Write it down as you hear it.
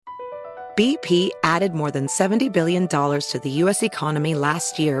BP added more than $70 billion to the U.S. economy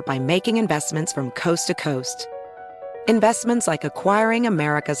last year by making investments from coast to coast. Investments like acquiring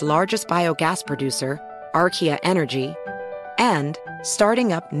America's largest biogas producer, Archaea Energy, and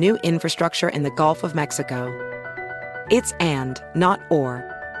starting up new infrastructure in the Gulf of Mexico. It's and, not or.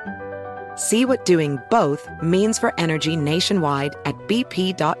 See what doing both means for energy nationwide at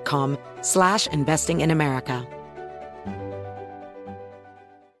bp.com/investing in America.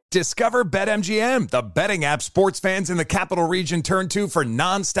 Discover BetMGM, the betting app sports fans in the capital region turn to for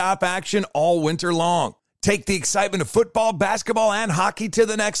nonstop action all winter long. Take the excitement of football, basketball, and hockey to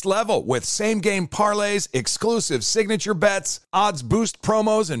the next level with same-game parlays, exclusive signature bets, odds boost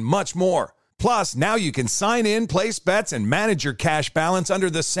promos, and much more. Plus, now you can sign in, place bets, and manage your cash balance under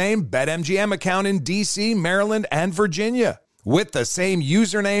the same BetMGM account in D.C., Maryland, and Virginia. With the same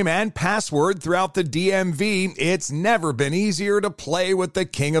username and password throughout the DMV, it's never been easier to play with the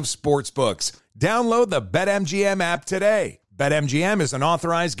king of sportsbooks. Download the BetMGM app today. BetMGM is an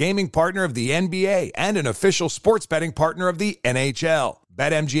authorized gaming partner of the NBA and an official sports betting partner of the NHL.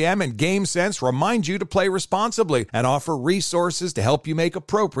 BetMGM and GameSense remind you to play responsibly and offer resources to help you make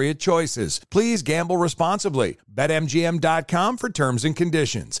appropriate choices. Please gamble responsibly. BetMGM.com for terms and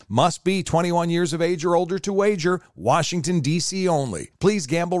conditions. Must be 21 years of age or older to wager. Washington, D.C. only. Please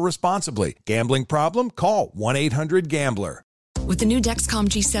gamble responsibly. Gambling problem? Call 1-800-GAMBLER. With the new Dexcom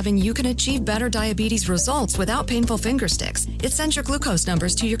G7, you can achieve better diabetes results without painful finger sticks. It sends your glucose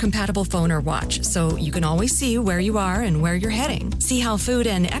numbers to your compatible phone or watch, so you can always see where you are and where you're heading. See how food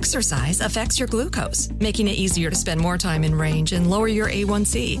and exercise affects your glucose, making it easier to spend more time in range and lower your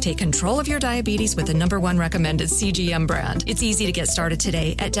A1C. Take control of your diabetes with the #1 recommended CGM brand. It's easy to get started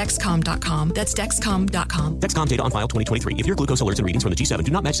today at Dexcom.com. That's Dexcom.com. Dexcom data on file 2023. If your glucose alerts and readings from the G7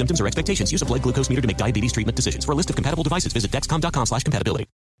 do not match symptoms or expectations, use a blood glucose meter to make diabetes treatment decisions. For a list of compatible devices, visit Dexcom.com/compatibility.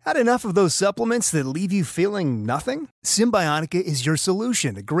 Had enough of those supplements that leave you feeling nothing? Symbiotica is your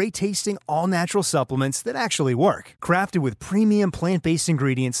solution to great-tasting, all-natural supplements that actually work. Crafted with premium plant-based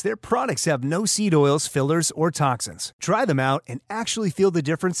ingredients, their products have no seed oils, fillers, or toxins. Try them out and actually feel the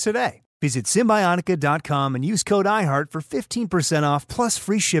difference today. Visit Symbiotica.com and use code IHEART for 15% off plus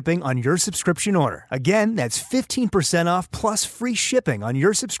free shipping on your subscription order. Again, that's 15% off plus free shipping on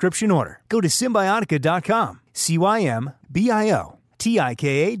your subscription order. Go to Symbiotica.com.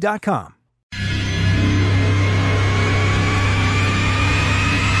 Symbiotika.com.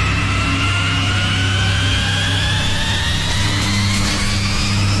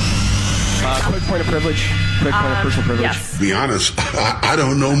 Quick point of privilege. Quick point of personal privilege. Yes. To be honest, I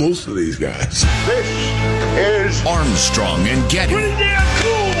don't know most of these guys. This is Armstrong and Getty. Pretty damn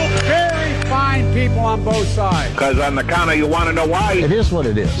cool. Very fine people on both sides. Because on the counter, you want to know why? It is what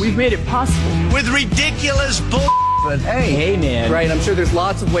it is. We've made it possible. With ridiculous bull. But hey man. Right, I'm sure there's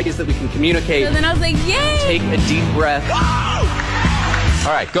lots of ways that we can communicate. And then I was like, yay! Take a deep breath. Whoa!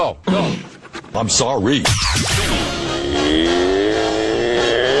 All right, go. I'm sorry.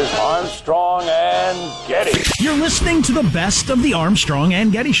 Here's Armstrong and Getty. You're listening to the best of the Armstrong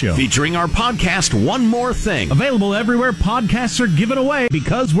and Getty Show. Featuring our podcast, One More Thing. Available everywhere podcasts are given away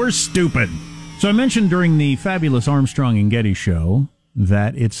because we're stupid. So I mentioned during the fabulous Armstrong and Getty Show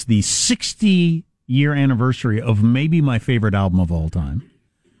that it's the 60-year anniversary of maybe my favorite album of all time.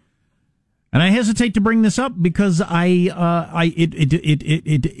 And I hesitate to bring this up because it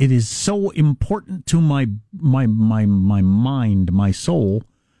is so important to my mind, my soul,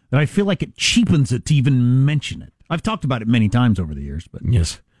 that I feel like it cheapens it to even mention it. I've talked about it many times over the years, but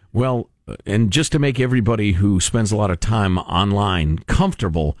yes. Well, and just to make everybody who spends a lot of time online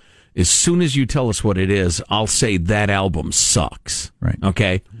comfortable, as soon as you tell us what it is, I'll say that album sucks. Right.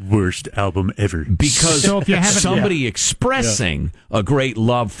 Okay? Worst album ever. Because so if you somebody expressing a great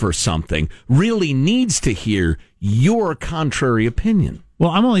love for something really needs to hear your contrary opinion.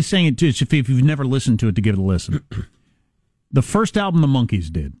 Well, I'm only saying it too, if you've never listened to it, to give it a listen. The first album the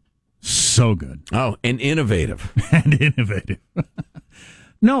Monkees did, so good. Oh, and innovative.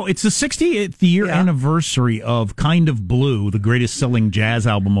 No, it's the 60th year anniversary of Kind of Blue, the greatest selling jazz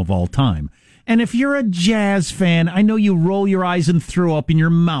album of all time. And if you're a jazz fan, I know you roll your eyes and throw up in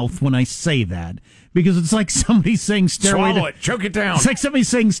your mouth when I say that, because it's like somebody saying Swallow it, choke it down. It's like somebody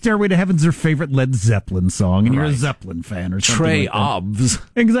saying Stairway to Heaven's their favorite Led Zeppelin song, and you're a Zeppelin fan or something Trey like that. Obbs.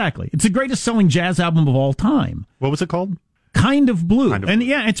 Exactly. It's the greatest selling jazz album of all time. What was it called? Kind of Blue. And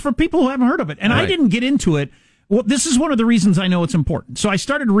yeah, it's for people who haven't heard of it. And I didn't get into it. Well, this is one of the reasons I know it's important. So I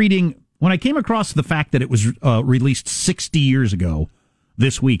started reading, when I came across the fact that it was released 60 years ago,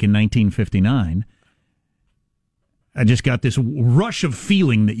 this week in 1959, I just got this rush of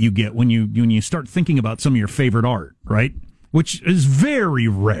feeling that you get when you start thinking about some of your favorite art, right? Which is very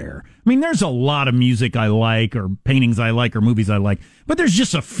rare. I mean, there's a lot of music I like, or paintings I like, or movies I like, but there's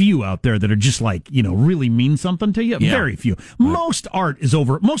just a few out there that are just like, really mean something to you. Yeah. Very few. Right. Most art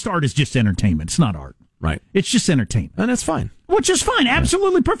is just entertainment. It's not art. Right. It's just entertainment. And that's fine. Which is fine.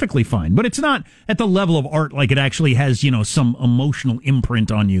 Absolutely, perfectly fine. But it's not at the level of art like it actually has, some emotional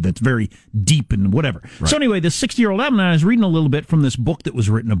imprint on you that's very deep and whatever. Right. So anyway, this 60-year-old album, I was reading a little bit from this book that was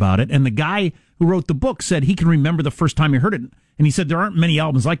written about it, and the guy who wrote the book said he can remember the first time he heard it. And he said there aren't many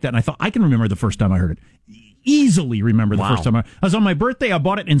albums like that. And I thought, I can remember the first time I heard it. Easily remember the first time I was on my birthday. I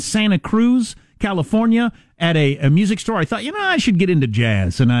bought it in Santa Cruz, California, at a music store. I thought, I should get into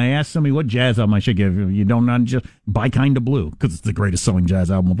jazz. And I asked somebody what jazz album I should give. You don't know, just buy Kinda Blue, because it's the greatest selling jazz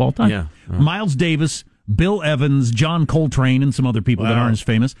album of all time. Yeah. Miles Davis, Bill Evans, John Coltrane, and some other people that aren't as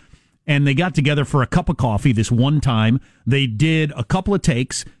famous. And they got together for a cup of coffee this one time. They did a couple of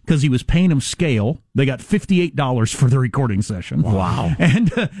takes because he was paying them scale. They got $58 for the recording session. Wow. And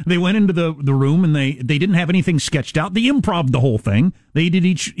they went into the room, and they didn't have anything sketched out. They improv'd the whole thing. They did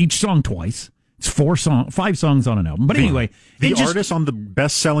each song twice. It's 5 songs on an album. But anyway, the artist on the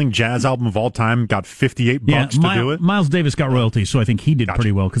best-selling jazz album of all time got $58 to do it. Miles Davis got royalties, so I think he did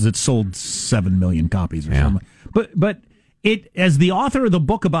pretty well because it sold 7 million copies or something. But it, as the author of the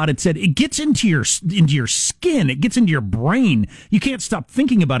book about it said, it gets into your skin. It gets into your brain. You can't stop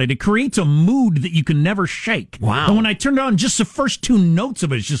thinking about it. It creates a mood that you can never shake. Wow. And when I turned it on, just the first 2 notes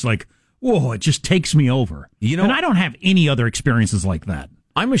of it, it's just like, whoa, it just takes me over. And I don't have any other experiences like that.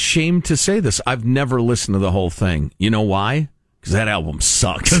 I'm ashamed to say this. I've never listened to the whole thing. You know why? Because that album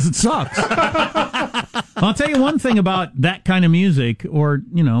sucks. Because it sucks. I'll tell you one thing about that kind of music, or,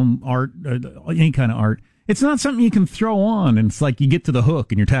 art, any kind of art. It's not something you can throw on, and it's like you get to the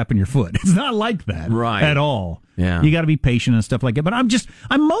hook and you're tapping your foot. It's not like that at all. Yeah. You got to be patient and stuff like that. But I'm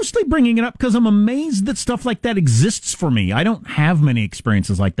mostly bringing it up because I'm amazed that stuff like that exists for me. I don't have many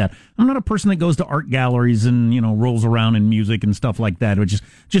experiences like that. I'm not a person that goes to art galleries and, rolls around in music and stuff like that. Which is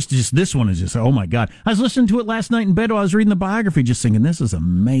just this one is just, oh my God. I was listening to it last night in bed while I was reading the biography, just thinking, this is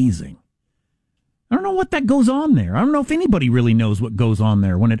amazing. I don't know what that goes on there. I don't know if anybody really knows what goes on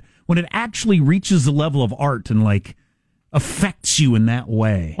there when it actually reaches the level of art and affects you in that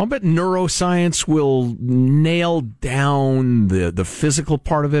way. I'll bet neuroscience will nail down the physical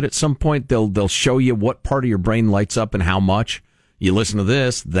part of it at some point. They'll show you what part of your brain lights up and how much. You listen to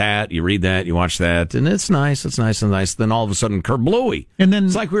this, that, you read that, you watch that, and it's nice. Then all of a sudden, kerblooey. And then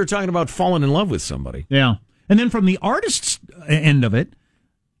it's like we were talking about falling in love with somebody. Yeah. And then from the artist's end of it,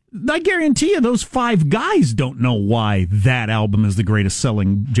 I guarantee you those 5 guys don't know why that album is the greatest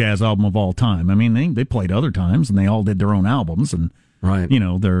selling jazz album of all time. I mean, they played other times, and they all did their own albums, and right.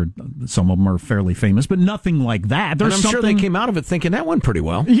 Some of them are fairly famous, but nothing like that. And I'm sure they came out of it thinking that went pretty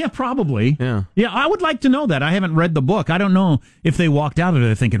well. Yeah, probably. Yeah, I would like to know that. I haven't read the book. I don't know if they walked out of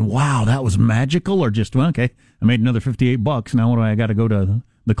it thinking, "Wow, that was magical," or just, well, okay, I made another $58. Now what do I got to go to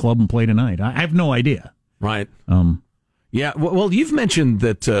the club and play tonight? I have no idea. Right. Yeah, well, you've mentioned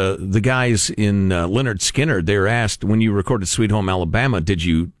that the guys in Lynyrd Skynyrd, they were asked, when you recorded Sweet Home Alabama, did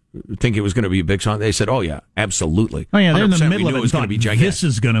you think it was going to be a big song? They said, oh, yeah, absolutely. Oh, yeah, they're in the middle of it. It was going to be gigantic. This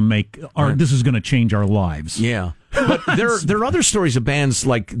is going to this is going to change our lives. Yeah. But there are other stories of bands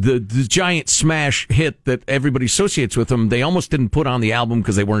like the giant smash hit that everybody associates with them. They almost didn't put on the album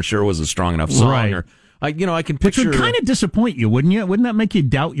because they weren't sure it was a strong enough song. Right. Or, I can picture... Which would kind of disappoint you, wouldn't you? Wouldn't that make you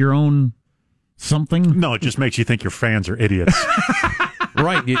doubt your own... something? No, it just makes you think your fans are idiots.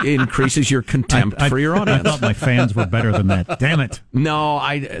 Right, it increases your contempt for your audience. I thought my fans were better than that. Damn it! No,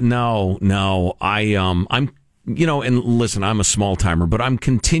 I'm and listen, I'm a small timer, but I'm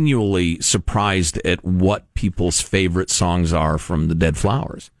continually surprised at what people's favorite songs are from the Dead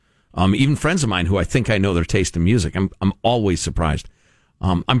Flowers. Even friends of mine who I think I know their taste in music, I'm always surprised.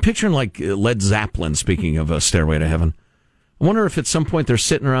 I'm picturing like Led Zeppelin. Speaking of Stairway to Heaven. I wonder if at some point they're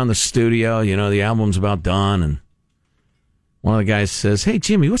sitting around the studio, the album's about done, and one of the guys says, hey,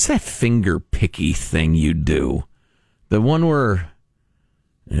 Jimmy, what's that finger picky thing you do? The one where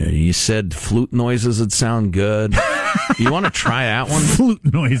you said flute noises would sound good. You want to try that one?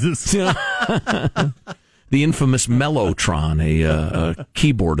 Flute noises. The infamous Mellotron, a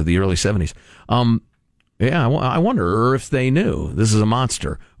keyboard of the early 70s. Yeah, I wonder if they knew this is a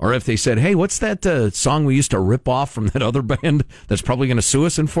monster, or if they said, hey, what's that song we used to rip off from that other band that's probably going to sue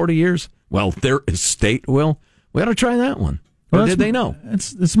us in 40 years? Well, their estate will. We ought to try that one. Or did they know?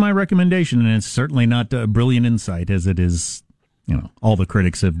 It's my recommendation, and it's certainly not a brilliant insight, as it is, all the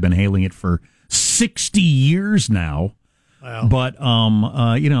critics have been hailing it for 60 years now. Wow. But,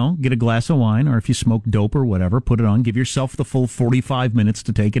 get a glass of wine, or if you smoke dope or whatever, put it on, give yourself the full 45 minutes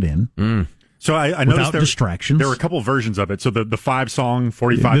to take it in. So I noticed distractions. There were a couple versions of it. So the 5-song,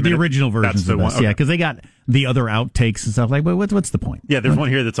 45 the original versions of this, okay. yeah, because they got the other outtakes and stuff. Like, but what's the point? Yeah, there's one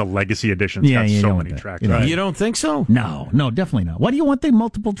here that's a legacy edition. It's got so many tracks. Right. You don't think so? No, definitely not. Why do you want the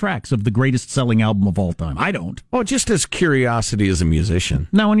multiple tracks of the greatest selling album of all time? I don't. Oh, just as curiosity as a musician.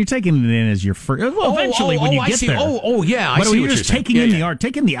 Now, when you're taking it in as your first, eventually when you get there. Yeah, I but see when what you're just taking in the art,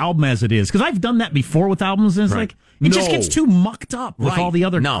 taking the album as it is, because I've done that before with albums, and it's like it just gets too mucked up with all the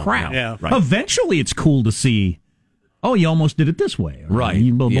other crap. Yeah, right. Eventually, it's cool to see. Oh, you almost did it this way,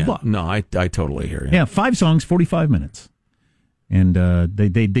 right? Blah, blah, blah. No, I totally hear you. Yeah, 5 songs, 45 minutes, and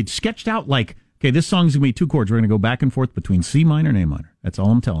they sketched out like, okay, this song's gonna be 2 chords. We're gonna go back and forth between C minor and A minor. That's all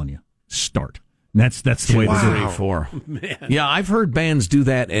I'm telling you. Start. And that's the way. 3, 4. Man. Yeah, I've heard bands do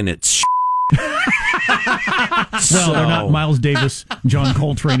that, and it's. Well, they're not Miles Davis, John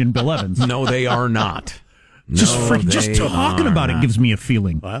Coltrane, and Bill Evans. No, they are not. Just talking about it gives me a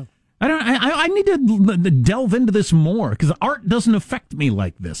feeling. Wow. I need to delve into this more because art doesn't affect me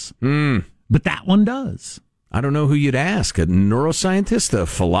like this. But that one does. I don't know who you'd ask: a neuroscientist, a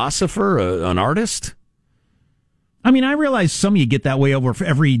philosopher, an artist. I mean, I realize some of you get that way over for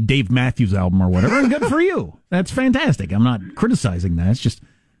every Dave Matthews album or whatever, and good for you. That's fantastic. I'm not criticizing that. It's just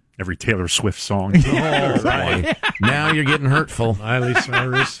every Taylor Swift song. Right. Now you're getting hurtful. Miley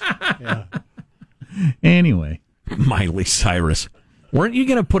Cyrus. Yeah. Anyway, Miley Cyrus. Weren't you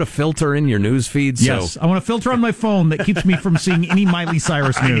going to put a filter in your news feed? Yes, I want a filter on my phone that keeps me from seeing any Miley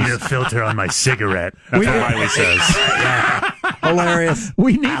Cyrus news. I need a filter on my cigarette. That's what Miley says. Yeah. Hilarious.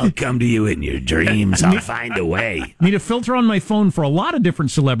 I'll come to you in your dreams. I'll find a way. Need a filter on my phone for a lot of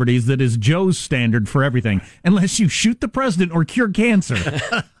different celebrities that is Joe's standard for everything. Unless you shoot the president or cure cancer.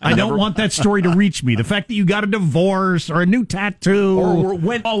 I don't want that story to reach me. The fact that you got a divorce or a new tattoo. Or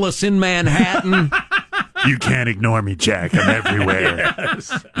went lawless in Manhattan. You can't ignore me, Jack. I'm everywhere.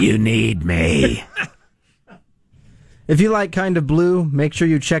 Yes. You need me. If you like Kind of Blue, make sure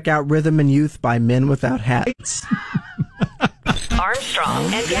you check out Rhythm and Youth by Men Without Hats.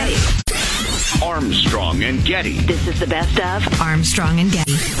 Armstrong and Getty. Armstrong and Getty. This is the best of Armstrong and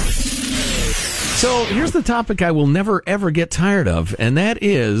Getty. So here's the topic I will never, ever get tired of, and that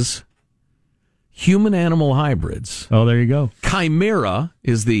is human-animal hybrids. Oh, there you go. Chimera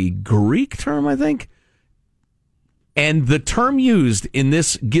is the Greek term, I think. And the term used in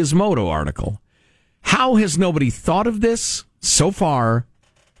this Gizmodo article, how has nobody thought of this so far?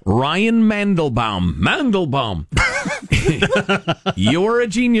 Ryan Mandelbaum. You're a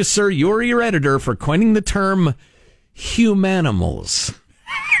genius, sir. You're your editor for coining the term humanimals.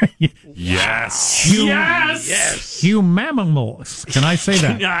 Yes. Yes. Humanimals. Can I say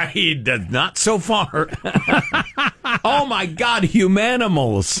that? He does not so far. Oh, my God,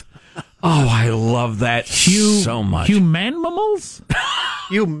 humanimals. Oh, I love that so much. Humanimals?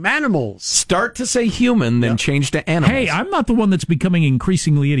 Humanimals. Start to say human, then change to animals. Hey, I'm not the one that's becoming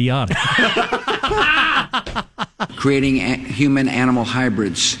increasingly idiotic. Creating human-animal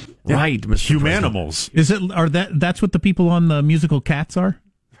hybrids. Right, Mr. Humanimals. Is it? That's what the people on the musical Cats are?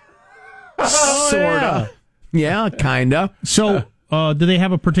 Sorta. Yeah, kinda. So, do they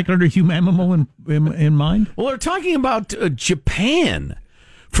have a particular humanimal in mind? Well, they're talking about Japan.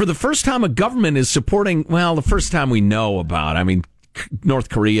 For the first time, a government is supporting, well, the first time we know about, I mean, North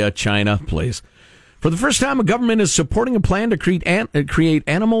Korea, China, please. For the first time, a government is supporting a plan to create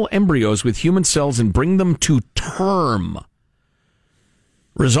animal embryos with human cells and bring them to term,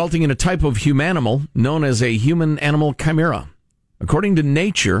 resulting in a type of humanimal known as a human-animal chimera. According to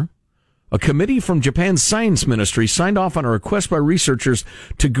Nature, a committee from Japan's science ministry signed off on a request by researchers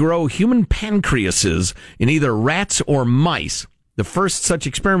to grow human pancreases in either rats or mice. The first such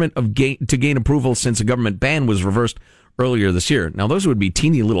experiment to gain approval since a government ban was reversed earlier this year. Now, those would be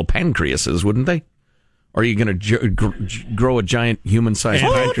teeny little pancreases, wouldn't they? Or are you going to grow a giant human-sized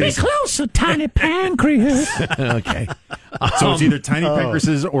pancreas? Oh, be close, a tiny pancreas. Okay. So it's either tiny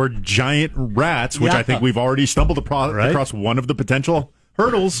pancreases or giant rats, which I think we've already stumbled across one of the potential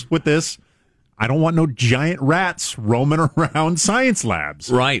hurdles with this. I don't want no giant rats roaming around science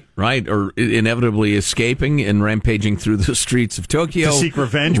labs. Right. Or inevitably escaping and rampaging through the streets of Tokyo. To seek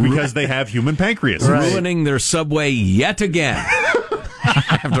revenge because they have human pancreas. Ruining their subway yet again.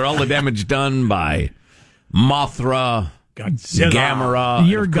 After all the damage done by Mothra, Godzilla. Gamera,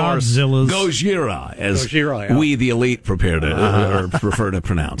 Your Godzillas. Gojira, as we, the elite, prefer to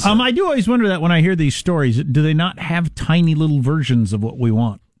pronounce it. I do always wonder that when I hear these stories, do they not have tiny little versions of what we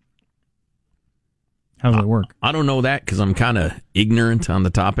want? How does it work? I don't know that because I'm kind of ignorant on the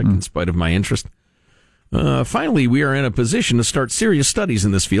topic in spite of my interest. Finally, we are in a position to start serious studies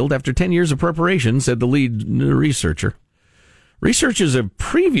in this field after 10 years of preparation, said the lead researcher. Researchers have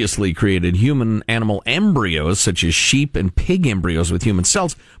previously created human-animal embryos, such as sheep and pig embryos with human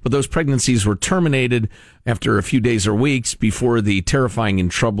cells, but those pregnancies were terminated after a few days or weeks before the terrifying and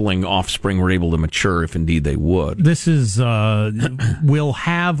troubling offspring were able to mature, if indeed they would. This is will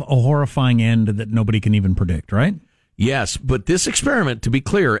have a horrifying end that nobody can even predict, right? Yes, but this experiment, to be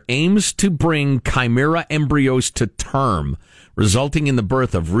clear, aims to bring chimera embryos to term, resulting in the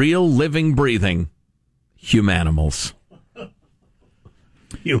birth of real, living, breathing humanimals.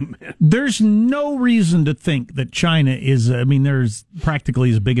 There's no reason to think that China is, there's practically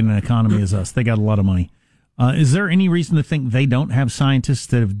as big an economy as us. They got a lot of money. Is there any reason to think they don't have scientists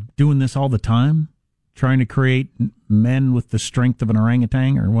that are doing this all the time? Trying to create men with the strength of an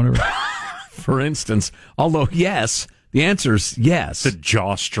orangutan or whatever? For instance, although, yes, the answer is yes. The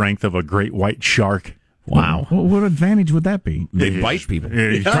jaw strength of a great white shark. Wow. What advantage would that be? They bite people.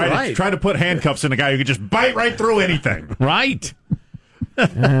 Try to put handcuffs on a guy who could just bite right through anything. Right.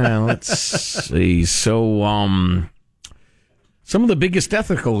 Let's see. So, some of the biggest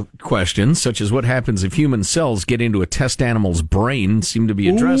ethical questions, such as what happens if human cells get into a test animal's brain, seem to be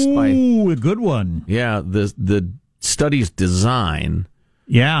addressed by... Ooh, a good one. Yeah, the study's design.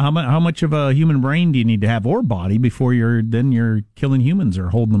 Yeah, how much of a human brain do you need to have, or body, before you're killing humans or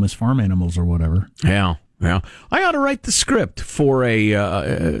holding them as farm animals or whatever? Yeah. I ought to write the script for a,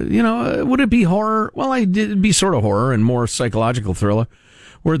 would it be horror? Well, it'd be sort of horror and more psychological thriller,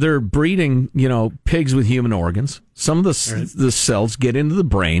 where they're breeding, pigs with human organs. Some of the cells get into the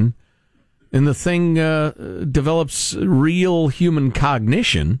brain, and the thing develops real human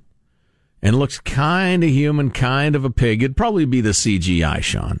cognition and looks kind of human, kind of a pig. It'd probably be the CGI,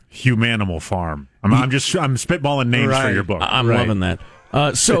 Sean. Humanimal Farm. I'm spitballing names for your book. I'm loving that.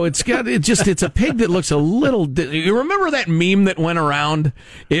 So it's a pig that looks a little. You remember that meme that went around?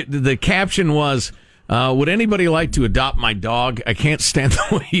 The caption was, would anybody like to adopt my dog? I can't stand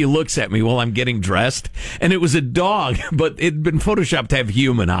the way he looks at me while I'm getting dressed. And it was a dog, but it'd been photoshopped to have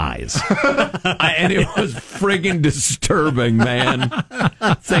human eyes. And it was friggin' disturbing, man.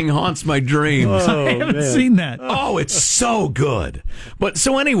 Thing haunts my dreams. I haven't seen that. Oh, it's so good. But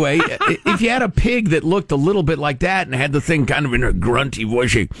so anyway, if you had a pig that looked a little bit like that and had the thing kind of in a grunty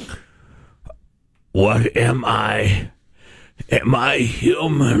voice, what am I? Am I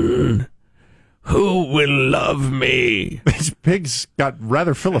human? Who will love me? These pigs got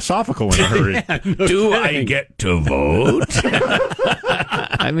rather philosophical in a hurry. Do I get to vote?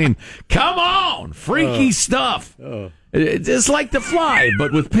 I mean, come on. Freaky stuff. It's like The Fly,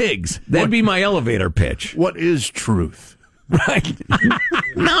 but with pigs. That'd be my elevator pitch. What is truth? Right.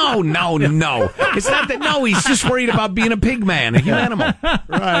 No. It's not that. No, he's just worried about being a pig man, a human animal.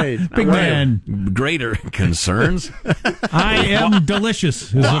 Right. Pig man. Greater concerns. I am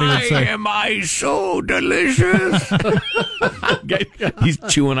delicious, is what he would say. Why am I so delicious? He's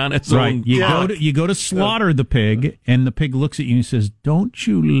chewing on his own. You go to slaughter the pig, and the pig looks at you and says, "Don't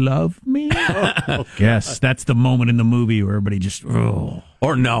you love me?" Yes, that's the moment in the movie where everybody just... Oh.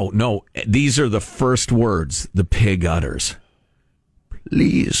 Or no. These are the first words the pig utters.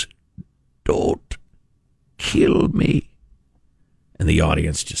 Please don't kill me. And the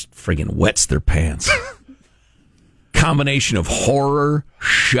audience just friggin' wets their pants. Combination of horror,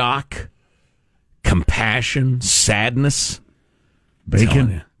 shock, compassion, sadness.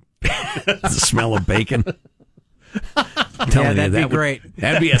 Bacon. The smell of bacon. That'd be great.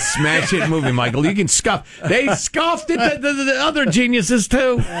 That'd be a smash hit movie, Michael. You can scoff. They scoffed at the other geniuses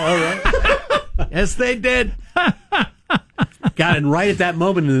too. All right. Yes, they did. God, and right at that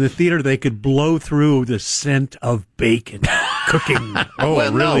moment in the theater, they could blow through the scent of bacon cooking. Oh,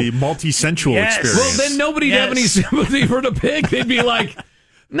 well, really? No. Multi-sensual experience. Well, then nobody'd have any sympathy for the pig. They'd be like,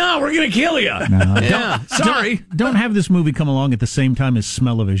 no, we're going to kill you. No, sorry. Don't have this movie come along at the same time as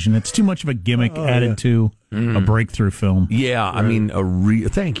Smell-O-Vision. It's too much of a gimmick added to a breakthrough film. Yeah, I mean,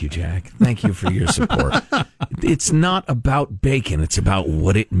 thank you, Jack. Thank you for your support. It's not about bacon. It's about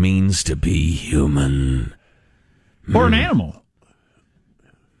what it means to be human. Or an animal.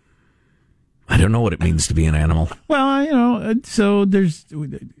 I don't know what it means to be an animal. Well, so there's...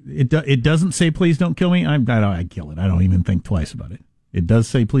 It doesn't say, please don't kill me. I kill it. I don't even think twice about it. It does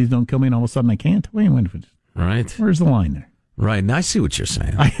say, please don't kill me, and all of a sudden I can't. Wait. Right. Where's the line there? Right, and I see what you're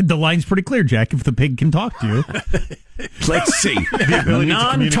saying. The line's pretty clear, Jack, if the pig can talk to you. Let's see.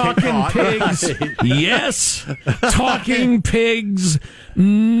 Non-talking pigs, yes. Talking pigs,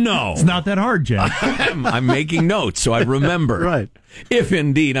 no. It's not that hard, Jack. I'm making notes, so I remember. Right. If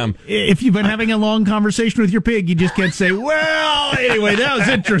indeed If you've been having a long conversation with your pig, you just can't say, well, anyway, that was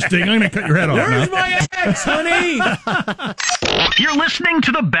interesting. I'm going to cut your head off Where's my ex, honey? You're listening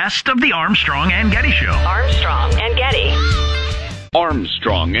to the best of the Armstrong and Getty Show. Armstrong and Getty.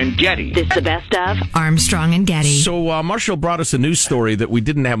 Armstrong and Getty. This is the best of Armstrong and Getty. So Marshall brought us a news story that we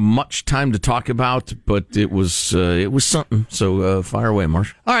didn't have much time to talk about, but it was something. So fire away,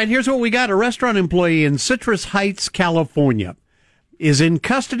 Marshall. All right, here's what we got. A restaurant employee in Citrus Heights, California, is in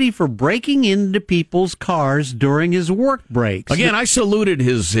custody for breaking into people's cars during his work breaks. Again, I saluted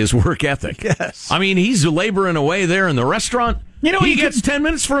his work ethic. Yes. I mean, he's laboring away there in the restaurant. You know, he gets 10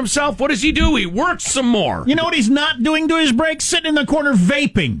 minutes for himself. What does he do? He works some more. You know what he's not doing to his break? Sitting in the corner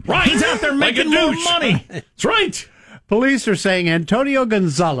vaping. Right. He's out there making more money. That's right. Police are saying Antonio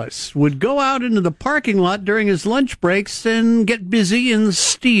Gonzalez would go out into the parking lot during his lunch breaks and get busy and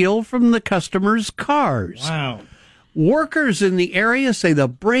steal from the customers' cars. Wow. Workers in the area say the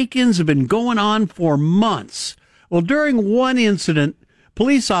break-ins have been going on for months. Well, during one incident,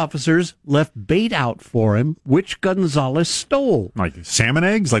 police officers left bait out for him, which Gonzalez stole. Like salmon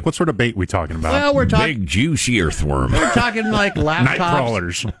eggs? Like what sort of bait we talking about? Well, we're talking big juicy earthworm. We're talking like laptops, night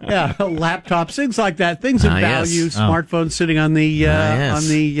crawlers. Yeah, laptops, things like that. Things of value. Yes. Smartphones sitting on the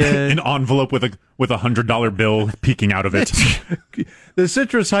an envelope with a $100 bill peeking out of it. The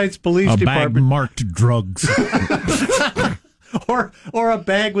Citrus Heights Police Department bag marked drugs. or a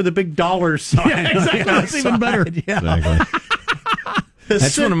bag with a big dollar sign. Yeah, exactly. That's even better. Yeah. Exactly.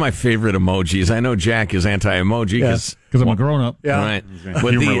 That's one of my favorite emojis. I know Jack is anti-emoji because I'm a grown-up. Yeah. Right.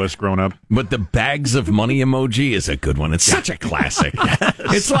 But humorless grown-up. But the bags of money emoji is a good one. It's such a classic.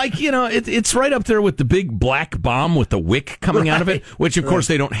 It's like, it's right up there with the big black bomb with the wick coming out of it, which, of course,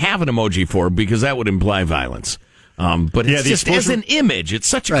 they don't have an emoji for because that would imply violence. But it's just as an image, it's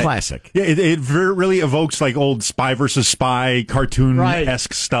such a classic. Yeah, it really evokes like old Spy versus Spy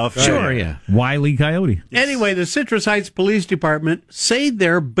cartoon-esque stuff. Right. Sure, yeah. Wile E. Coyote. Anyway, the Citrus Heights Police Department say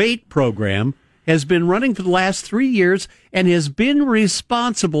their bait program has been running for the last 3 years and has been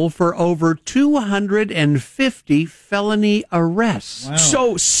responsible for over 250 felony arrests. Wow.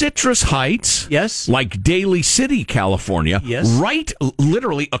 So Citrus Heights, yes, like Daly City, California, yes, right,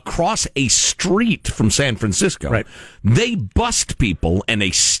 literally across a street from San Francisco, right. They bust people and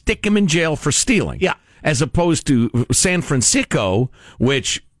they stick them in jail for stealing. Yeah, as opposed to San Francisco,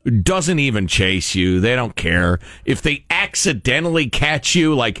 which doesn't even chase you. They don't care. If they accidentally catch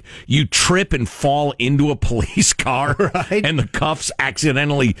you, like you trip and fall into a police car and the cuffs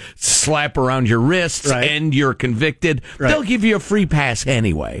accidentally slap around your wrists and you're convicted, they'll give you a free pass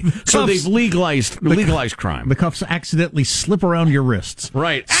anyway. So they've legalized crime. The cuffs accidentally slip around your wrists.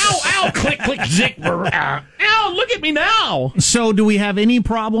 Right. Ow, click, click, zick. Ow, look at me now. So do we have any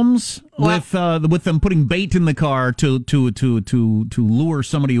problems with them putting bait in the car to lure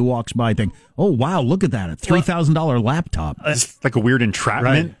somebody who walks by, think, oh wow, look at that, a $3,000 laptop? It's like a weird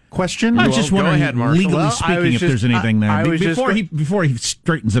entrapment question. I was just wondering, go ahead, Marshall. legally speaking, if there's anything there. Before he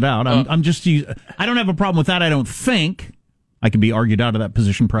straightens it out, I don't have a problem with that. I don't think. I can be argued out of that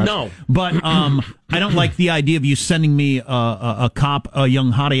position, perhaps. No. But I don't like the idea of you sending me a cop, a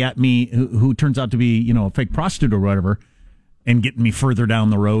young hottie at me who turns out to be, a fake prostitute or whatever, and getting me further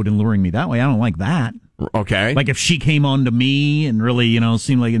down the road and luring me that way. I don't like that. Okay. Like if she came on to me and really,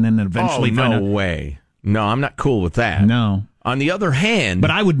 seemed like, and then eventually no way. No, I'm not cool with that. No. On the other hand...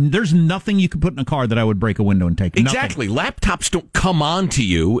 But there's nothing you could put in a car that I would break a window and take. Exactly. Nothing. Laptops don't come on to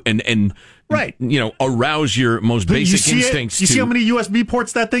you and arouse your most basic instincts. You see how many USB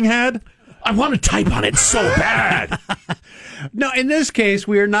ports that thing had? I want to type on it so bad. No, in this case,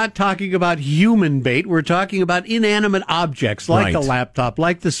 we are not talking about human bait. We're talking about inanimate objects like the laptop,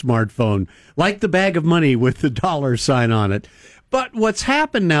 like the smartphone, like the bag of money with the dollar sign on it. But what's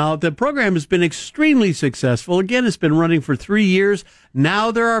happened now, the program has been extremely successful. Again, it's been running for 3 years. Now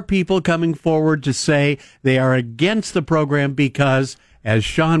there are people coming forward to say they are against the program because, as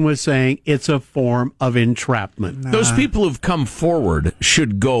Sean was saying, it's a form of entrapment. Those people who've come forward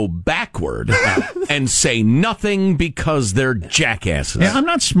should go backward and say nothing because they're jackasses. Yeah, I'm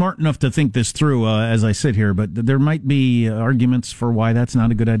not smart enough to think this through as I sit here, but there might be arguments for why that's not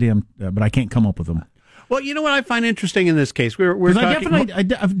a good idea, but I can't come up with them. Well, you know what I find interesting in this case? We're talking... I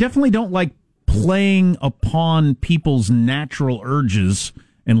definitely don't like playing upon people's natural urges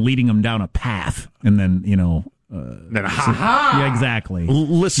and leading them down a path, and then, yeah, exactly.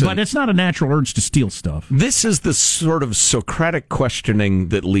 Listen, but it's not a natural urge to steal stuff. This is the sort of Socratic questioning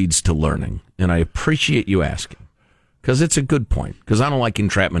that leads to learning, and I appreciate you asking because it's a good point. Because I don't like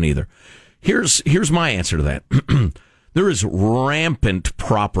entrapment either. Here's my answer to that. There is rampant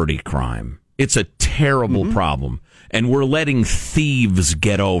property crime. It's a terrible problem, and we're letting thieves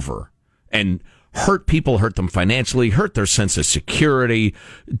get over and hurt people, hurt them financially, hurt their sense of security,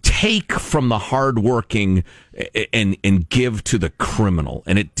 take from the hardworking and give to the criminal,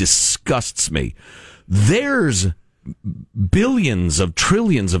 and it disgusts me. There's billions of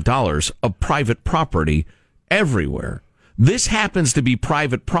trillions of dollars of private property everywhere. This happens to be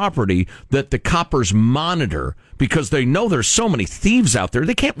private property that the coppers monitor because they know there's so many thieves out there.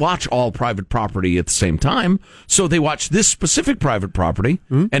 They can't watch all private property at the same time. So they watch this specific private property.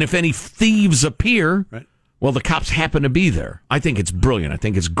 Mm-hmm. And if any thieves appear, well, the cops happen to be there. I think it's brilliant. I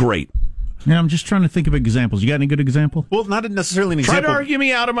think it's great. Yeah, I'm just trying to think of examples. You got any good example? Well, not necessarily an example. Try to argue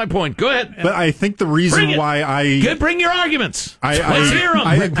me out of my point. Go ahead. But I think the reason why bring your arguments. Let's hear them.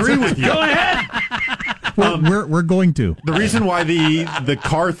 I agree with you. Go ahead. We're going to. The reason why the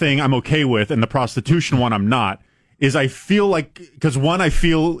car thing I'm okay with and the prostitution one I'm not is I feel like, because one I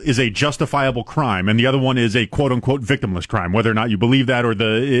feel is a justifiable crime and the other one is a quote unquote victimless crime, whether or not you believe that or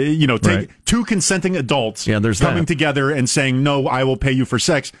two consenting adults coming together and saying, no, I will pay you for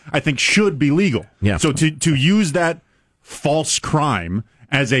sex, I think should be legal. Yeah. So to use that false crime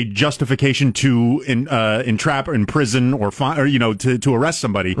as a justification to entrap or imprison or to arrest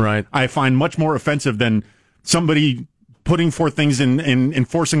somebody, I find much more offensive than somebody putting forth things in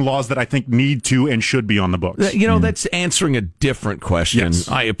enforcing laws that I think need to and should be on the books. That's answering a different question. Yes.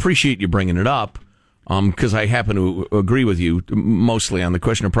 I appreciate you bringing it up because I happen to agree with you mostly on the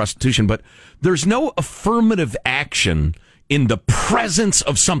question of prostitution, but there's no affirmative action in the presence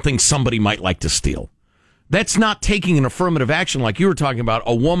of something somebody might like to steal. That's not taking an affirmative action like you were talking about,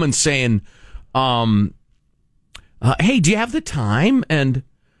 a woman saying, hey, do you have the time? And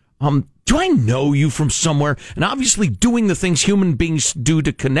do I know you from somewhere? And obviously doing the things human beings do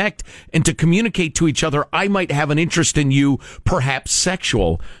to connect and to communicate to each other. I might have an interest in you, perhaps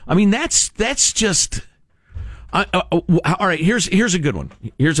sexual. I mean, that's just... all right, here's a good one.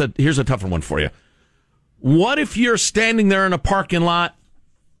 Here's a tougher one for you. What if you're standing there in a parking lot?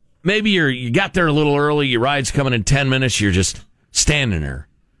 Maybe you got there a little early, your ride's coming in 10 minutes, you're just standing there.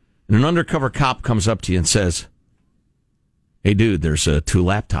 And an undercover cop comes up to you and says, hey, dude, there's 2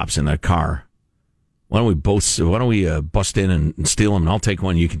 laptops in that car. Why don't we bust in and steal them, and I'll take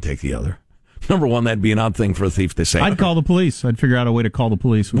one, you can take the other. Number one, that'd be an odd thing for a thief to say. I'd call the police. I'd figure out a way to call the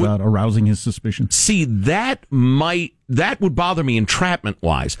police without arousing his suspicion. See, that would bother me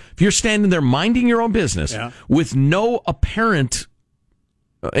entrapment-wise. If you're standing there minding your own business with no apparent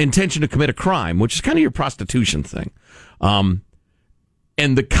intention to commit a crime, which is kind of your prostitution thing, and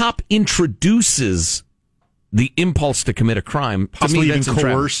the cop introduces the impulse to commit a crime, possibly even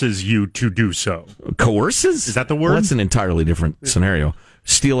coerces you to do so. Coerces? Is that the word? Well, that's an entirely different scenario.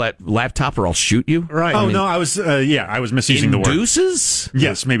 Steal that laptop or I'll shoot you? Right. No, I was misusing the word. Induces?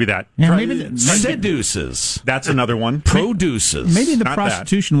 Yes, maybe that. Yeah, seduces. That's another one. Produces. Maybe the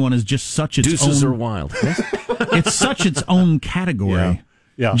prostitution one is just such its Deuces own... are wild. It's such its own category.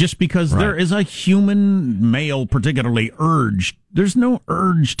 Yeah. Just because there is a human male, particularly urge. There's no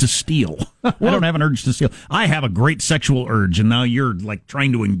urge to steal. I don't have an urge to steal. I have a great sexual urge, and now you're like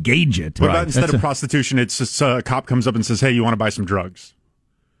trying to engage it. What about instead of prostitution, it's just a cop comes up and says, hey, you want to buy some drugs?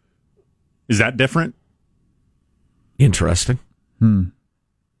 Is that different? Interesting.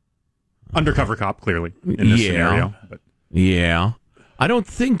 Undercover cop, clearly, in this scenario. But. Yeah. I don't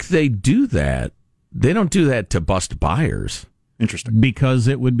think they do that. They don't do that to bust buyers. Interesting. Because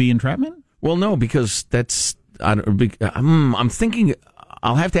it would be entrapment? Well, no, because that's... I'm thinking...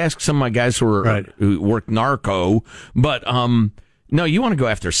 I'll have to ask some of my guys who work narco, but... no, you want to go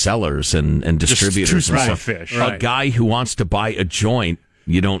after sellers and distributors and stuff. Fish. A guy who wants to buy a joint,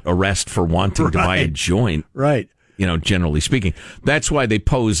 you don't arrest for wanting to buy a joint. Right. Generally speaking. That's why they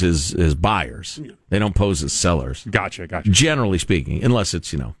pose as buyers. They don't pose as sellers. Gotcha. Generally speaking, unless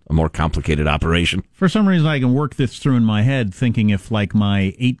it's, a more complicated operation. For some reason, I can work this through in my head, thinking if, like,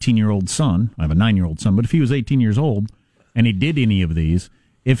 my 18-year-old son, I have a 9-year-old son, but if he was 18 years old and he did any of these,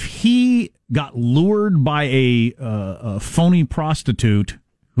 if he got lured by a phony prostitute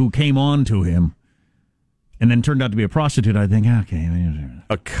who came on to him and then turned out to be a prostitute, I think, okay.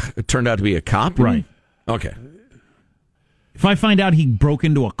 It turned out to be a cop? Right. Okay. If I find out he broke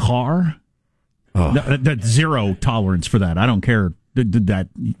into a car, that's zero tolerance for that. I don't care. That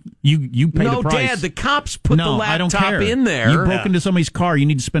you pay the price. No, Dad, the cops put the laptop in there. You broke into somebody's car. You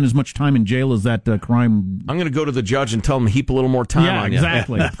need to spend as much time in jail as that crime. I'm going to go to the judge and tell him heap a little more time on you.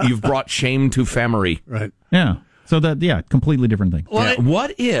 Exactly. You've brought shame to famery. Right. Yeah. So completely different thing.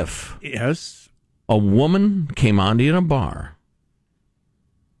 What if a woman came onto you in a bar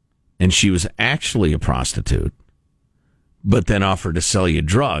and she was actually a prostitute, but then offered to sell you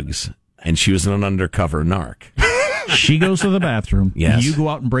drugs, and she was an undercover narc? She goes to the bathroom. Yes. You go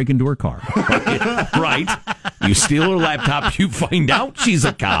out and break into her car. Right. You steal her laptop. You find out she's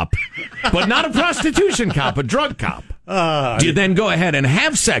a cop, but not a prostitution cop, a drug cop. Do you then go ahead and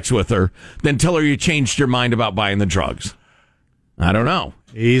have sex with her, then tell her you changed your mind about buying the drugs? I don't know.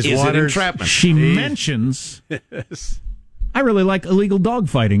 Is it entrapment? She mentions, I really like illegal dog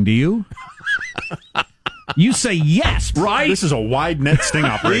fighting. Do you? You say yes, right? This is a wide net sting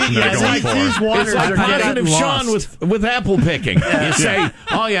operation they're going for. These waters it's like are Positive Sean with apple picking. You say,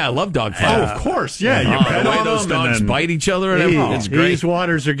 oh yeah, I love dog fighting. Oh, of course, yeah. You the way those dogs bite each other and everything. It's great. These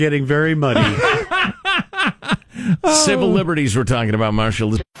waters are getting very muddy. Civil liberties we're talking about,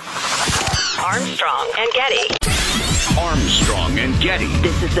 Marshall. Armstrong and Getty. Armstrong and Getty.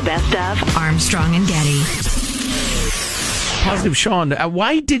 This is the best of Armstrong and Getty. Positive Sean,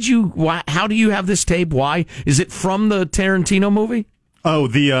 how do you have this tape? Why? Is it from the Tarantino movie? Oh,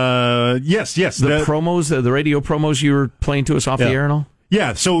 yes. The promos, the radio promos you were playing to us off the air and all?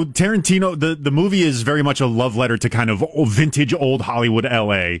 Yeah, so Tarantino, the movie is very much a love letter to kind of vintage old Hollywood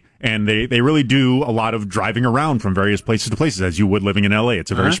L.A., and they really do a lot of driving around from various places to places, as you would living in L.A. It's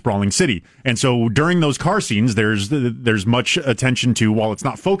a very sprawling city. And so during those car scenes, there's much attention to, while it's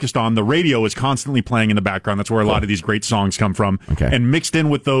not focused on, the radio is constantly playing in the background. That's where a lot of these great songs come from. Okay. And mixed in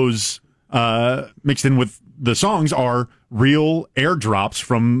with the songs are real airdrops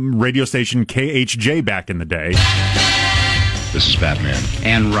from radio station KHJ back in the day. This is Batman.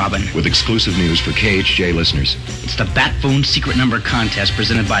 And Robin. With exclusive news for KHJ listeners. It's the Bat Phone Secret Number Contest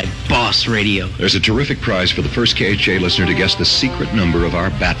presented by Boss Radio. There's a terrific prize for the first KHJ listener to guess the secret number of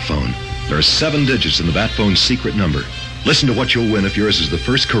our Bat Phone. There are 7 digits in the Bat Phone secret number. Listen to what you'll win if yours is the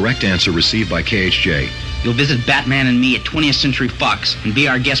first correct answer received by KHJ. You'll visit Batman and me at 20th Century Fox and be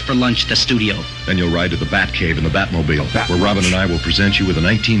our guest for lunch at the studio. Then you'll ride to the Batcave in the Batmobile, where Robin and I will present you with a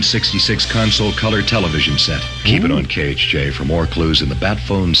 1966 console color television set. Keep it on KHJ for more clues in the Bat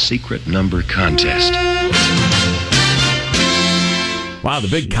Phone Secret Number Contest. Wow, the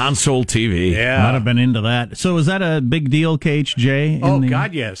big console TV. Yeah. Might have been into that. So is that a big deal, KHJ?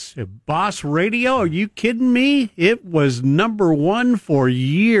 God, yes. Boss Radio, are you kidding me? It was number 1 for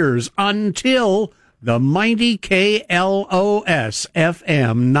years until the mighty KLOS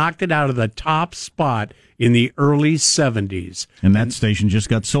FM knocked it out of the top spot in the early 70s. And that station just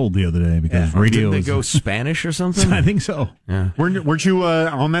got sold the other day because radio. Did they go Spanish or something? I think so. Yeah. Weren't you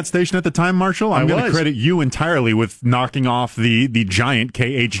on that station at the time, Marshall? I'm going to credit you entirely with knocking off the giant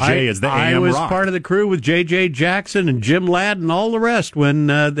KHJ as the AM I was rock. part of the crew with J.J. Jackson and Jim Ladd and all the rest when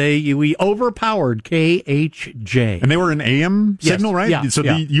we overpowered KHJ. And they were an AM signal, right? Yeah. So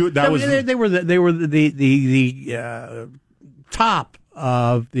they were the top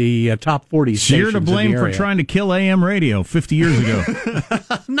of the top 40 stations. So you're to blame for trying to kill AM radio 50 years ago.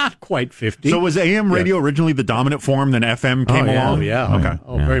 Not quite 50. So was AM radio originally the dominant form, then FM came along? Oh, yeah. Okay.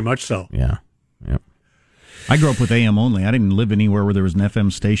 Oh, very much so. Yeah. Yep. I grew up with AM only. I didn't live anywhere where there was an FM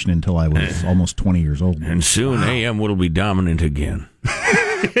station until I was almost 20 years old. And soon AM will be dominant again.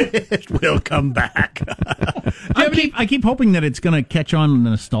 It will come back. I keep hoping that it's going to catch on the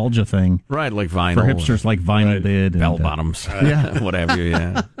nostalgia thing. Right, like vinyl. For hipsters like vinyl did. Bell bottoms. Yeah. Whatever,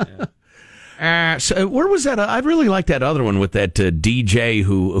 yeah. So where was that? I really liked that other one with that DJ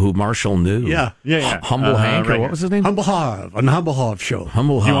who Marshall knew. Yeah. Humble Hank, or what was his name? Humble Harv, on the Humble Harv show.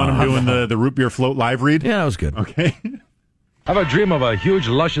 Humble Harv. Do you want him doing the root beer float live read? Yeah, that was good. Okay. Have a dream of a huge,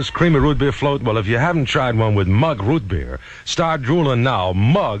 luscious, creamy root beer float? Well, if you haven't tried one with Mug Root Beer, start drooling now.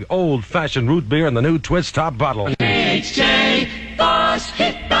 Mug old-fashioned root beer in the new twist top bottle. HJ Boss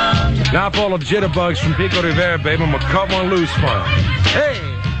Hit Bound. Now full of jitterbugs from Pico Rivera, baby. I'm gonna cut one loose for you. Hey!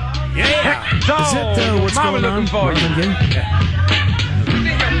 Yeah! Is it what's Mama going on? looking for you.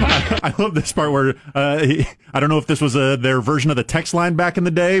 I love this part where, I don't know if this was their version of the text line back in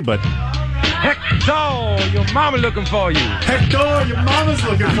the day, but... Hector, your mama looking for you. Hector, your mama's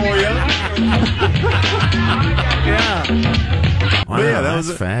looking for you. Yeah. Wow, yeah, that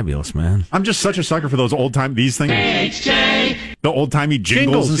was fabulous, man. I'm just such a sucker for those these things. HJ. The old-timey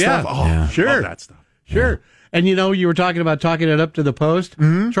jingles and stuff. Yeah. Oh, yeah. Sure. Love that stuff. Sure. Yeah. And you were talking about talking it up to the post.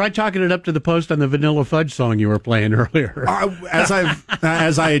 Mm-hmm. Try talking it up to the post on the Vanilla Fudge song you were playing earlier. As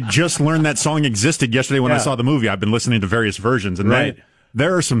I had just learned that song existed yesterday when I saw the movie, I've been listening to various versions, and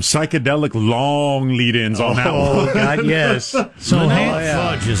there are some psychedelic long lead-ins on that one. Oh, God, yes. So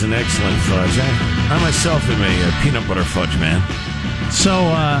fudge is an excellent fudge. I myself am a peanut butter fudge man. So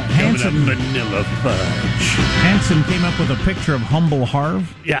Hanson Vanilla Fudge. Hanson came up with a picture of Humble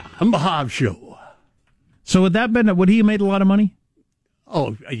Harv. Yeah, Humble Harv show. So would he have made a lot of money?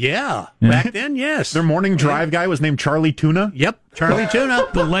 Oh, yeah. Back then, yes. Their morning drive guy was named Charlie Tuna. Yep, Charlie Tuna.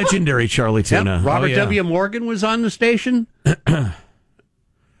 The legendary Charlie Tuna. Yep. Robert W. Morgan was on the station.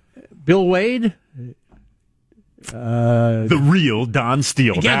 Bill Wade. The real Don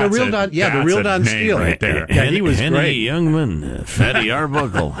Steele. Yeah, the real Don Steele right there. Yeah, he was Henny great. Youngman, Fatty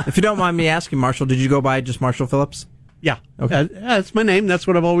Arbuckle. If you don't mind me asking, Marshall, did you go by just Marshall Phillips? Yeah, okay. That's my name. That's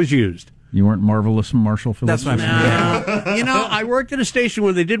what I've always used. You weren't Marvelous Marshall Phillips? That's what I'm saying. You know, I worked at a station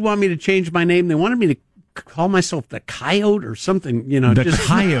where they did want me to change my name. They wanted me to call myself the Coyote or something. You know, the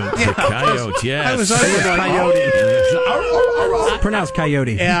Coyote. The Coyote. Yes. I was on pronounced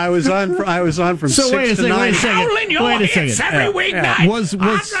Coyote. Yeah, I was on from 6 to 9. Wait a second. Every weeknight. Was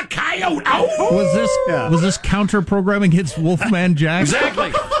the Coyote. Was this counter program against Wolfman Jack?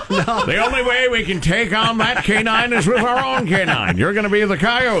 Exactly. No. The only way we can take on that canine is with our own canine. You're going to be the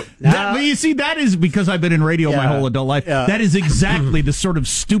Coyote. You see, that is because I've been in radio my whole adult life. Yeah. That is exactly the sort of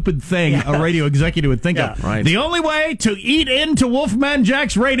stupid thing a radio executive would think of. Right. The only way to eat into Wolfman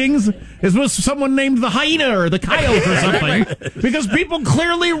Jack's ratings is with someone named the Hyena or the Coyote or something. Because people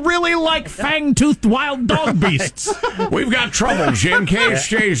clearly really like fang-toothed wild dog beasts. We've got trouble. Jim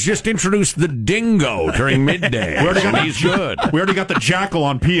KHJ's just introduced the dingo during midday. He's good. We already got the jackal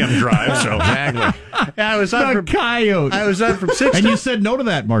on PM Drive, so exactly. Yeah, I was on from Coyote. I was on from 6 and to, you said no to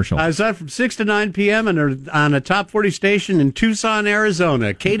that, Marshall. I was on from 6 to 9 p.m. and on a top 40 station in Tucson,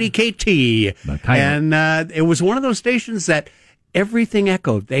 Arizona, KDKT. And it was one of those stations that everything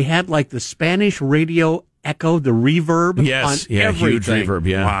echoed. They had like the Spanish radio echo, the reverb on everything. Huge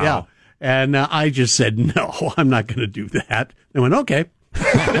reverb, Wow. Yeah. And I just said, no, I'm not going to do that. They went, okay.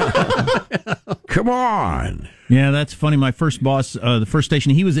 Come on. Yeah, that's funny. My first boss, the first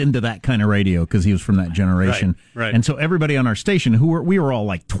station, he was into that kind of radio because he was from that generation. Right. And so everybody on our station, we were all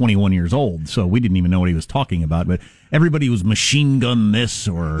like 21 years old, so we didn't even know what he was talking about. But everybody was machine gun this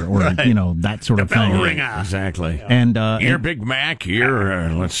or you know, that sort of thing. Exactly. Yeah. And you're Big Mac. You're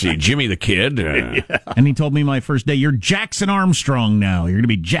let's see, Jimmy the Kid. And he told me my first day, "You're Jackson Armstrong now. You're going to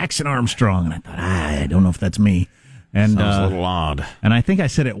be Jackson Armstrong." And I thought, I don't know if that's me. And sounds a little odd. And I think I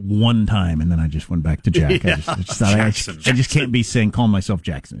said it one time, and then I just went back to Jack. Yeah. I just thought I just can't be calling myself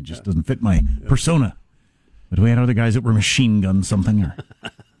Jackson. It just doesn't fit my persona. But we had other guys that were machine gun something or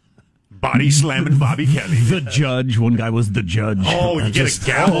body slamming Bobby Kelly. The Judge. One guy was the Judge. Oh, you get a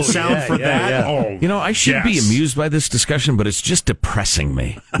gavel sound for that? Yeah. Oh, you know, I should be amused by this discussion, but it's just depressing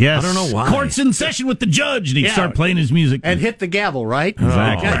me. Yes. I don't know why. Court's in session with the judge, and he'd start playing his music. And hit the gavel, right?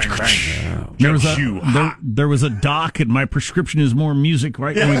 Exactly. There was a doc, and my prescription is more music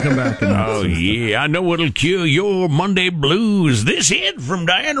right when we come back. Oh, yeah, I know what'll cure your Monday blues. This hit from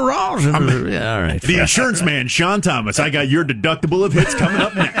Diana Ross. All right. The insurance man, Sean Thomas. I got your deductible of hits coming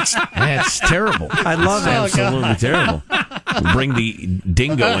up next. That's terrible. I love it. Absolutely terrible. We'll bring the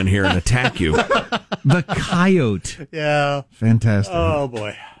dingo in here and attack you. The Coyote. Yeah. Fantastic. Oh,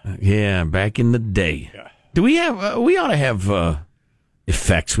 boy. Yeah, back in the day. Yeah. Do we have, we ought to have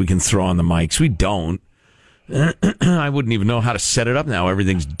effects we can throw on the mics. We don't. I wouldn't even know how to set it up now.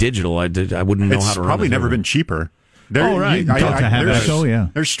 Everything's digital. I wouldn't know how to run it. It's probably never been cheaper. Right.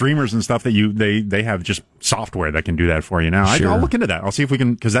 There's streamers and stuff that they have just software that can do that for you now. Sure. I'll look into that. I'll see if we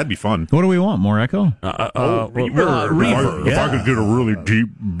can, because that'd be fun. What do we want? More echo? Reverb. If I could get a really deep,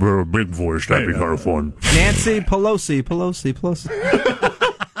 big voice, that'd be kind of fun. Nancy Pelosi.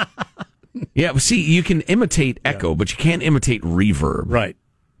 Yeah, see, you can imitate echo, but you can't imitate reverb. Right.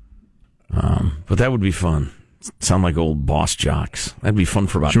 But that would be fun. Sound like old boss jocks. That'd be fun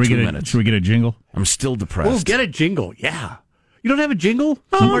for about 2 minutes. Should we get a jingle? I'm still depressed. Oh, get a jingle. Yeah. You don't have a jingle?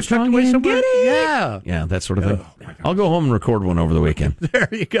 Armstrong and Getty. Yeah. Yeah, that sort of thing. I'll go home and record one over the weekend. There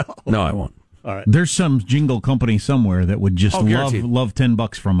you go. No, I won't. All right. There's some jingle company somewhere that would just love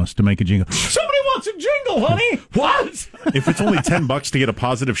 $10 from us to make a jingle. Somebody wants a jingle, honey. What? If it's only $10 to get a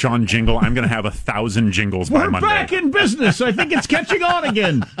positive Sean jingle, I'm going to have 1,000 jingles by Monday. We're back in business. I think it's catching on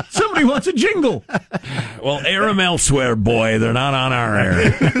again. Somebody wants a jingle. Well, air them elsewhere, boy. They're not on our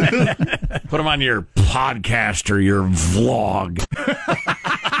air. Put them on your podcast or your vlog.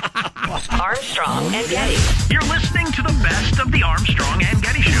 Armstrong and Getty. You're listening to the best of the Armstrong and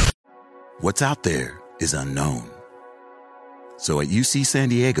Getty Show. What's out there is unknown. So at UC San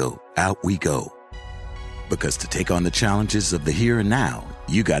Diego, out we go. Because to take on the challenges of the here and now,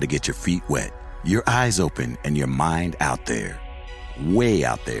 you got to get your feet wet, your eyes open, and your mind out there. Way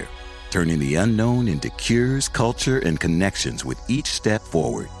out there. Turning the unknown into cures, culture, and connections with each step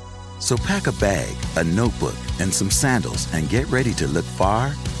forward. So pack a bag, a notebook, and some sandals and get ready to look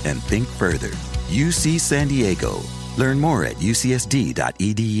far and think further. UC San Diego. Learn more at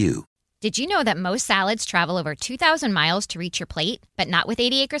ucsd.edu. Did you know that most salads travel over 2,000 miles to reach your plate? But not with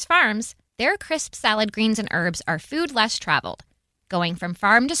 80 Acres Farms. Their crisp salad greens and herbs are food less traveled, going from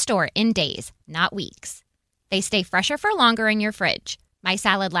farm to store in days, not weeks. They stay fresher for longer in your fridge. My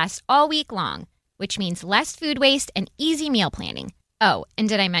salad lasts all week long, which means less food waste and easy meal planning. Oh, and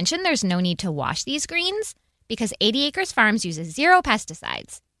did I mention there's no need to wash these greens? Because 80 Acres Farms uses 0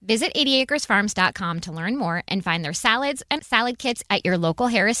 pesticides. Visit 80acresfarms.com to learn more and find their salads and salad kits at your local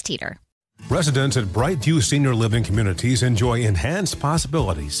Harris Teeter. Residents at Brightview Senior Living Communities enjoy enhanced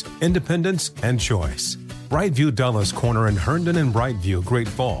possibilities, independence, and choice. Brightview Dulles Corner in Herndon and Brightview, Great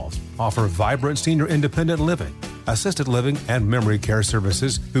Falls, offer vibrant senior independent living, assisted living, and memory care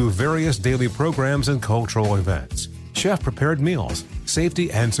services through various daily programs and cultural events. Chef-prepared meals, safety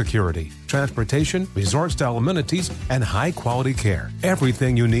and security, transportation, resort-style amenities, and high-quality care.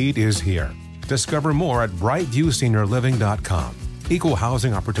 Everything you need is here. Discover more at brightviewseniorliving.com. Equal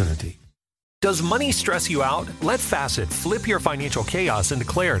housing opportunity. Does money stress you out? Let Facet flip your financial chaos into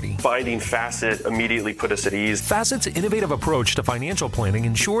clarity. Finding Facet immediately put us at ease. Facet's innovative approach to financial planning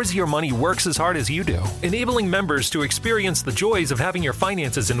ensures your money works as hard as you do, enabling members to experience the joys of having your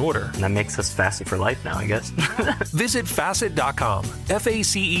finances in order. And that makes us Facet for life now, I guess. Visit Facet.com,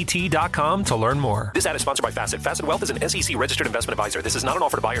 FACET.com to learn more. This ad is sponsored by Facet. Facet Wealth is an SEC registered investment advisor. This is not an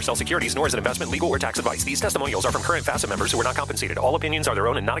offer to buy or sell securities, nor is it investment, legal, or tax advice. These testimonials are from current Facet members who are not compensated. All opinions are their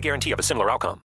own and not a guarantee of a similar outcome.